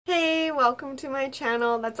welcome to my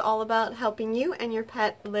channel that's all about helping you and your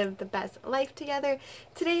pet live the best life together.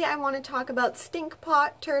 Today I want to talk about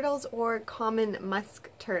Stinkpot turtles or common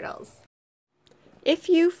musk turtles. If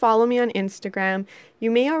you follow me on Instagram,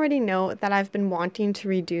 you may already know that I've been wanting to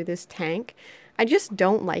redo this tank. I just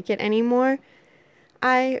don't like it anymore.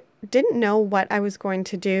 I didn't know what I was going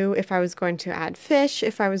to do, if I was going to add fish,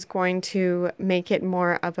 if I was going to make it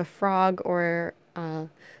more of a frog or a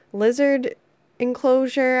lizard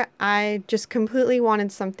enclosure. I just completely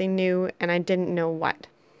wanted something new and I didn't know what.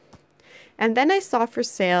 And then I saw for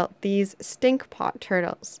sale these Stinkpot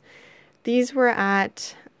turtles. These were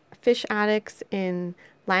at Fish Addicts in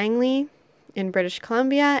Langley in British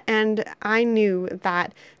Columbia, and I knew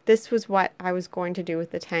that this was what I was going to do with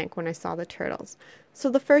the tank when I saw the turtles. So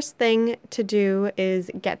the first thing to do is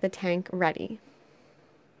get the tank ready.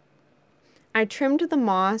 I trimmed the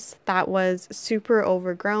moss that was super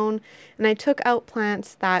overgrown, and I took out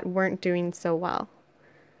plants that weren't doing so well.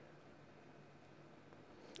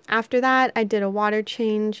 After that, I did a water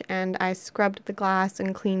change and I scrubbed the glass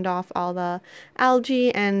and cleaned off all the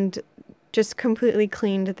algae and just completely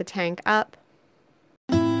cleaned the tank up.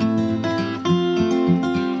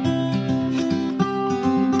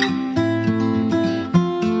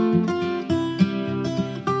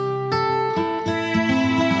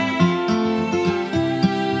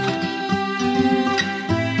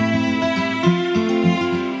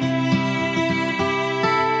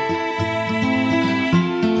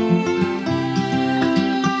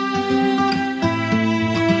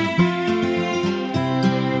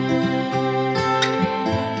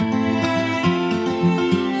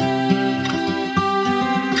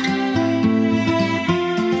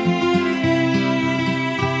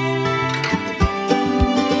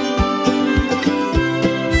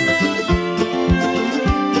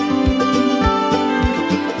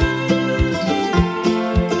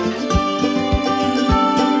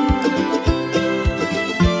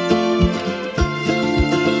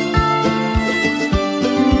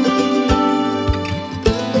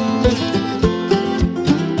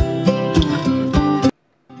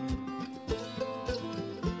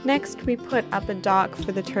 Next, we put up a dock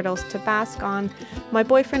for the turtles to bask on. My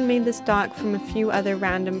boyfriend made this dock from a few other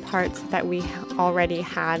random parts that we already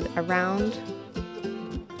had around.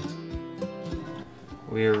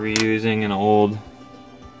 We are reusing an old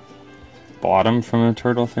bottom from a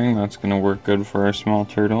turtle thing. That's going to work good for our small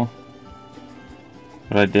turtle.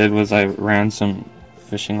 What I did was I ran some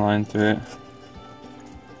fishing line through it.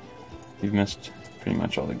 You've missed pretty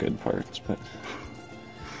much all the good parts, but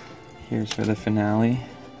here's for the finale.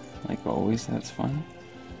 Like always, that's fun.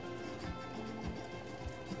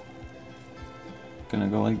 Gonna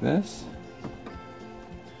go like this.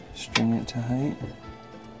 String it to height.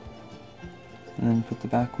 And then put the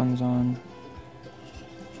back ones on.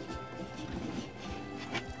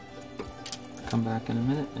 Come back in a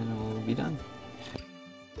minute and we'll be done.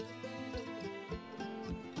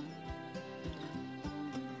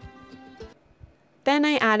 Then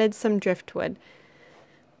I added some driftwood.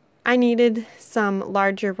 I needed some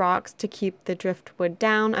larger rocks to keep the driftwood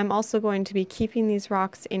down. I'm also going to be keeping these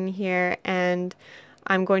rocks in here, and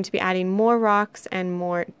I'm going to be adding more rocks and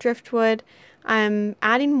more driftwood. I'm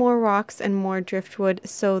adding more rocks and more driftwood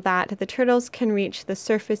so that the turtles can reach the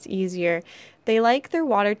surface easier. They like their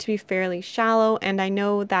water to be fairly shallow, and I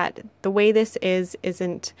know that the way this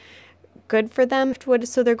isn't good for them,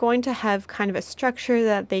 so they're going to have kind of a structure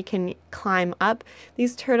that they can climb up.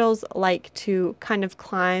 These turtles like to kind of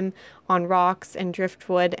climb on rocks and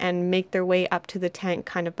driftwood and make their way up to the tank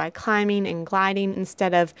kind of by climbing and gliding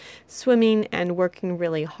instead of swimming and working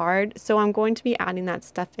really hard. So I'm going to be adding that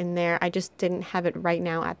stuff in there. I just didn't have it right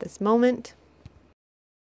now at this moment.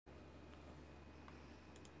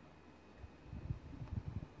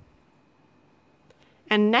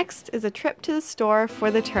 And next is a trip to the store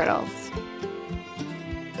for the turtles.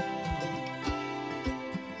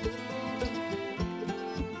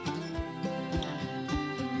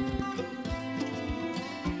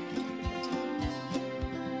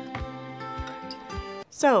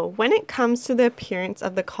 So, when it comes to the appearance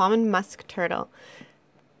of the common musk turtle,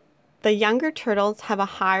 the younger turtles have a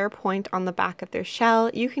higher point on the back of their shell.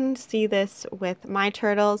 You can see this with my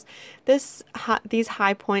turtles. These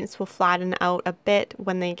high points will flatten out a bit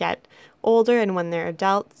when they get older and when they're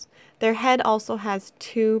adults. Their head also has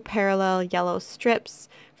two parallel yellow strips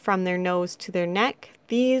from their nose to their neck.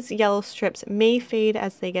 These yellow strips may fade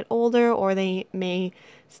as they get older, or they may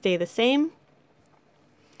stay the same.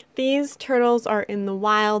 These turtles are in the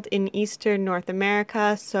wild in eastern North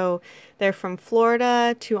America, so they're from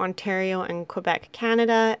Florida to Ontario and Quebec,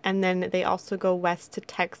 Canada, and then they also go west to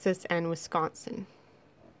Texas and Wisconsin.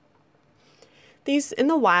 In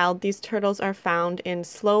the wild, these turtles are found in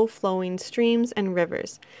slow-flowing streams and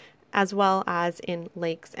rivers, as well as in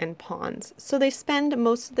lakes and ponds. So they spend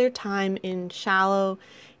most of their time in shallow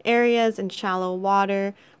areas and shallow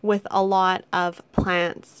water with a lot of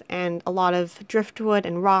plants and a lot of driftwood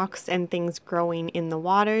and rocks and things growing in the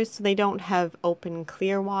waters. So they don't have open,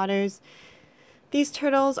 clear waters. These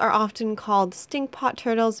turtles are often called stinkpot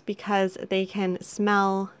turtles because they can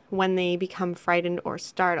smell when they become frightened or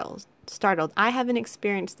startled. I haven't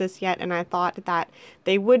experienced this yet, and I thought that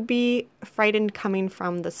they would be frightened coming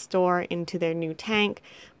from the store into their new tank,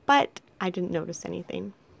 but I didn't notice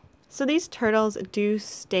anything. So these turtles do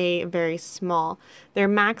stay very small. Their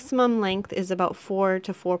maximum length is about 4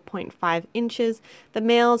 to 4.5 inches. The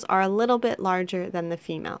males are a little bit larger than the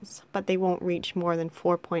females, but they won't reach more than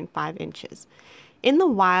 4.5 inches. In the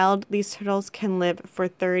wild, these turtles can live for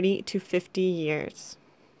 30 to 50 years.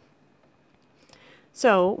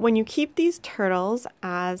 So when you keep these turtles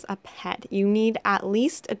as a pet, you need at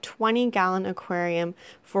least a 20-gallon aquarium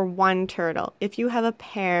for one turtle. If you have a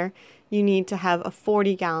pair, you need to have a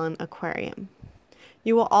 40-gallon aquarium.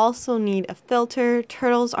 You will also need a filter.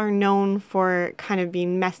 Turtles are known for kind of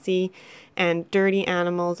being messy and dirty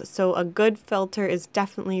animals, so a good filter is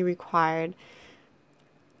definitely required.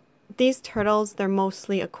 These turtles, they're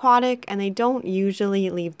mostly aquatic and they don't usually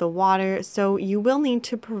leave the water, so you will need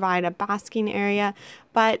to provide a basking area,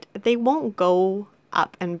 but they won't go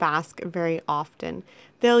up and bask very often.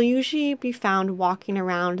 They'll usually be found walking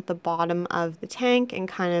around the bottom of the tank and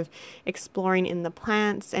kind of exploring in the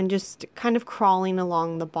plants and just kind of crawling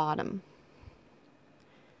along the bottom.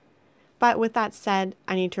 But with that said,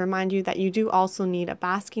 I need to remind you that you do also need a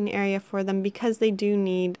basking area for them because they do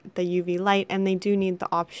need the UV light and they do need the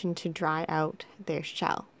option to dry out their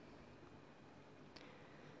shell.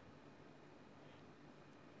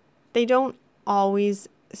 They don't always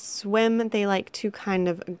swim, they like to kind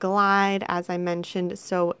of glide, as I mentioned,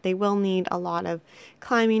 so they will need a lot of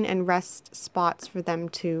climbing and rest spots for them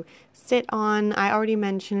to sit on. I already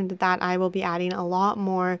mentioned that I will be adding a lot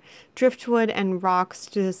more driftwood and rocks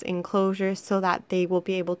to this enclosure so that they will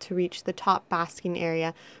be able to reach the top basking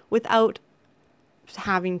area without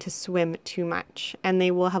having to swim too much, and they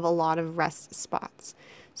will have a lot of rest spots.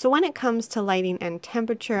 So when it comes to lighting and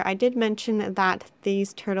temperature, I did mention that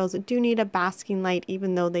these turtles do need a basking light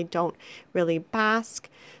even though they don't really bask.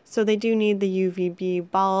 So they do need the UVB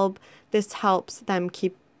bulb. This helps them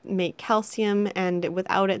make calcium, and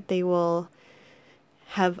without it they will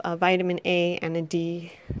have a vitamin A and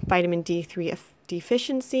vitamin D3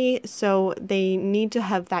 deficiency. So they need to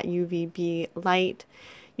have that UVB light.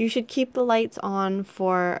 You should keep the lights on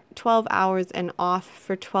for 12 hours and off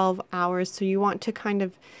for 12 hours. So you want to kind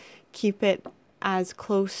of keep it as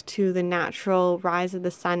close to the natural rise of the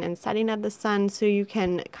sun and setting of the sun, so you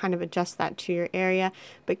can kind of adjust that to your area,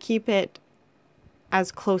 but keep it as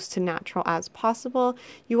close to natural as possible.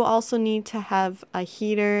 You will also need to have a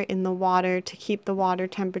heater in the water to keep the water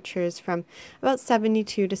temperatures from about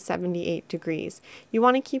 72 to 78 degrees. You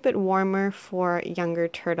want to keep it warmer for younger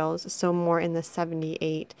turtles, so more in the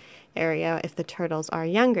 78 area if the turtles are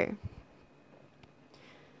younger.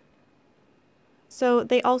 So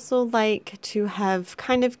they also like to have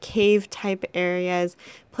kind of cave type areas,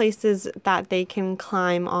 places that they can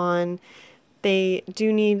climb on. They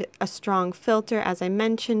do need a strong filter, as I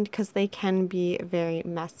mentioned, because they can be very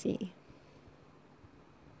messy.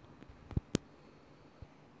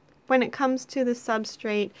 When it comes to the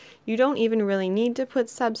substrate, you don't even really need to put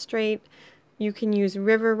substrate. You can use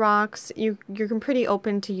river rocks. You're pretty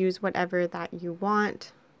open to use whatever that you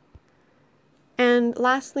want. And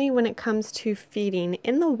lastly, when it comes to feeding,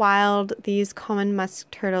 in the wild, these common musk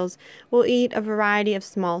turtles will eat a variety of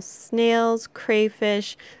small snails,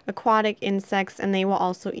 crayfish, aquatic insects, and they will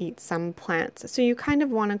also eat some plants. So you kind of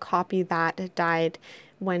want to copy that diet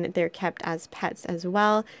when they're kept as pets as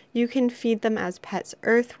well. You can feed them as pets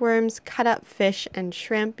earthworms, cut up fish and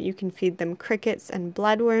shrimp. You can feed them crickets and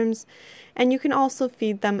bloodworms, and you can also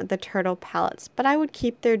feed them the turtle pellets. But I would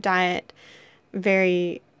keep their diet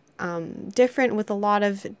very different, with a lot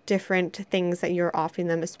of different things that you're offering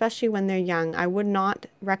them, especially when they're young. I would not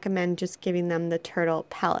recommend just giving them the turtle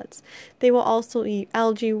pellets. They will also eat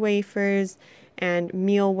algae wafers and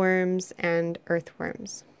mealworms and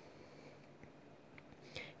earthworms.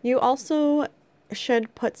 You also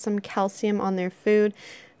should put some calcium on their food.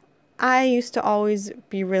 I used to always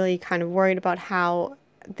be really kind of worried about how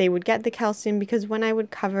they would get the calcium, because when I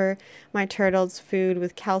would cover my turtles' food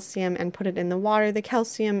with calcium and put it in the water, the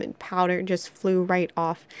calcium powder just flew right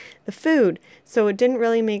off the food. So it didn't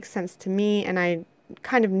really make sense to me, and I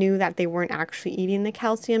kind of knew that they weren't actually eating the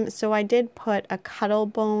calcium, so I did put a cuttle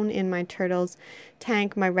bone in my turtles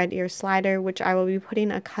tank, my red ear slider, which I will be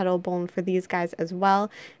putting a cuttle bone for these guys as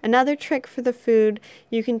well. Another trick for the food,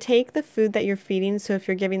 you can take the food that you're feeding, so if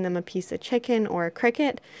you're giving them a piece of chicken or a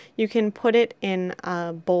cricket, you can put it in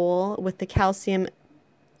a bowl with the calcium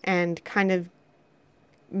and kind of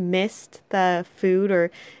mist the food or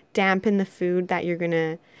dampen the food that you're going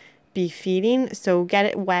to be feeding. So get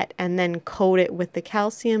it wet and then coat it with the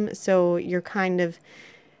calcium, so you're kind of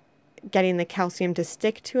getting the calcium to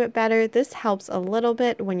stick to it better. This helps a little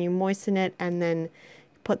bit when you moisten it and then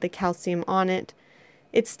put the calcium on it.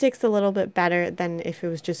 It sticks a little bit better than if it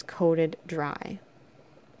was just coated dry.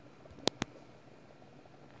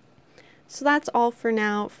 So that's all for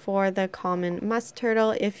now for the common musk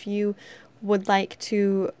turtle. If you would like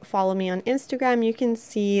to follow me on Instagram, you can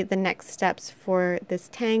see the next steps for this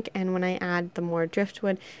tank and when I add the more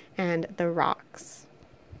driftwood and the rocks.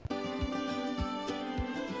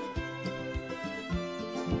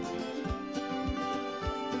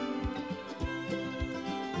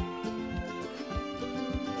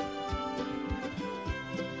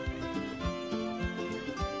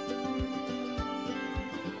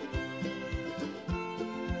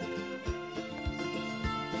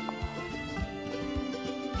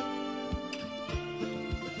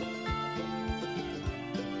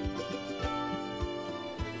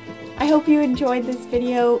 I hope you enjoyed this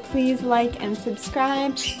video. Please like and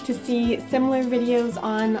subscribe to see similar videos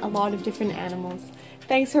on a lot of different animals.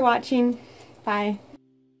 Thanks for watching. Bye.